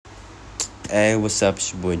Hey, what's up?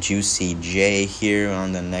 It's your boy Juicy J here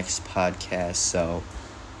on the next podcast. So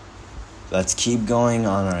let's keep going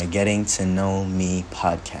on our Getting to Know Me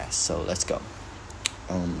podcast. So let's go.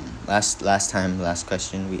 Last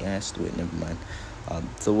question we asked. Wait, never mind.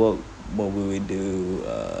 So what would we do?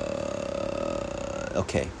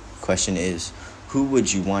 Okay. Question is, who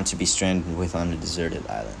would you want to be stranded with on a deserted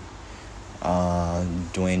island?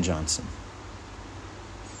 Dwayne Johnson.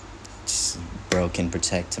 Bro can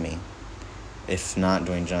protect me. If not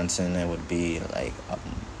Dwayne Johnson, it would be like what's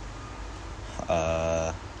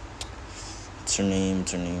her name?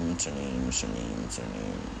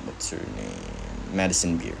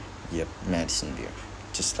 Madison Beer. Yep, Madison Beer.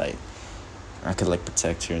 Just like I could like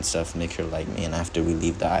protect her and stuff, make her like me, and after we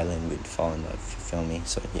leave the island, we'd fall in love. You feel me?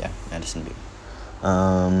 So yeah, Madison Beer.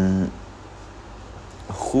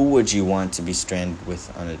 Who would you want to be stranded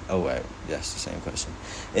with on a? Oh, that's the same question.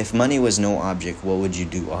 If money was no object, what would you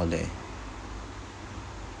do all day?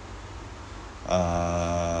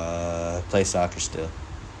 Play soccer still.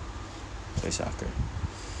 Play soccer.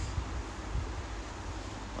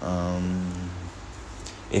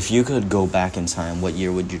 If you could go back in time, what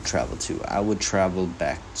year would you travel to? I would travel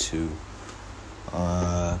back to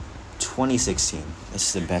 2016.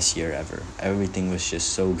 It's the best year ever. Everything was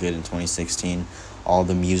just so good in 2016. All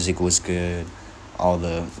the music was good. All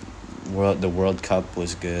the World Cup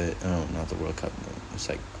was good. No, not the World Cup. It's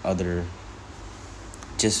like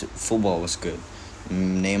just football was good.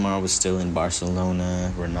 Neymar was still in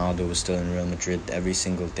Barcelona. Ronaldo was still in Real Madrid. Every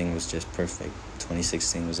single thing was just perfect.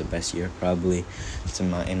 2016 was the best year, probably,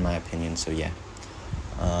 in my opinion. So yeah.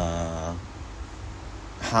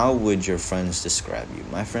 How would your friends describe you?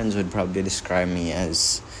 My friends would probably describe me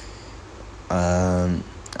as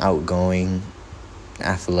outgoing,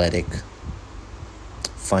 athletic,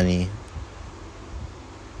 funny,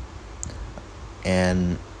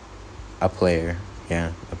 and a player.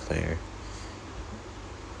 Yeah, a player.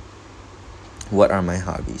 What are my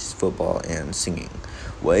hobbies? Football and singing.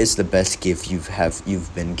 What is the best gift you've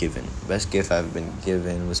been given? Best gift I've been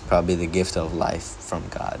given was probably the gift of life from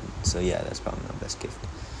God. So yeah, that's probably my best gift.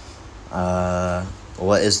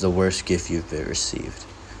 What is the worst gift you've ever received?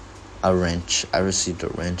 A wrench. I received a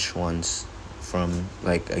wrench once from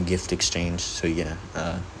like a gift exchange. So yeah,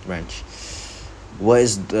 wrench. What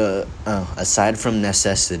is the aside from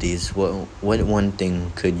necessities, what one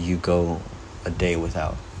thing could you go a day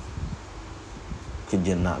without? Could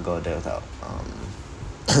you not go a day without?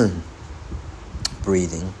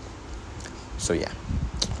 Breathing. So yeah.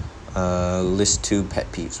 List 2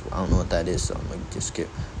 pet peeves. I don't know what that is, so I'm gonna just skip.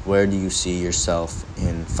 Where do you see yourself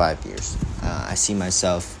in 5 years? I see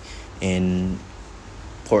myself in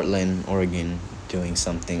Portland, Oregon, doing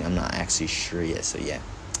something. I'm not actually sure yet, so yeah.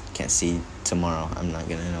 Can't see tomorrow. I'm not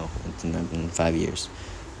gonna know in 5 years.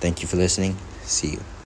 Thank you for listening. See you.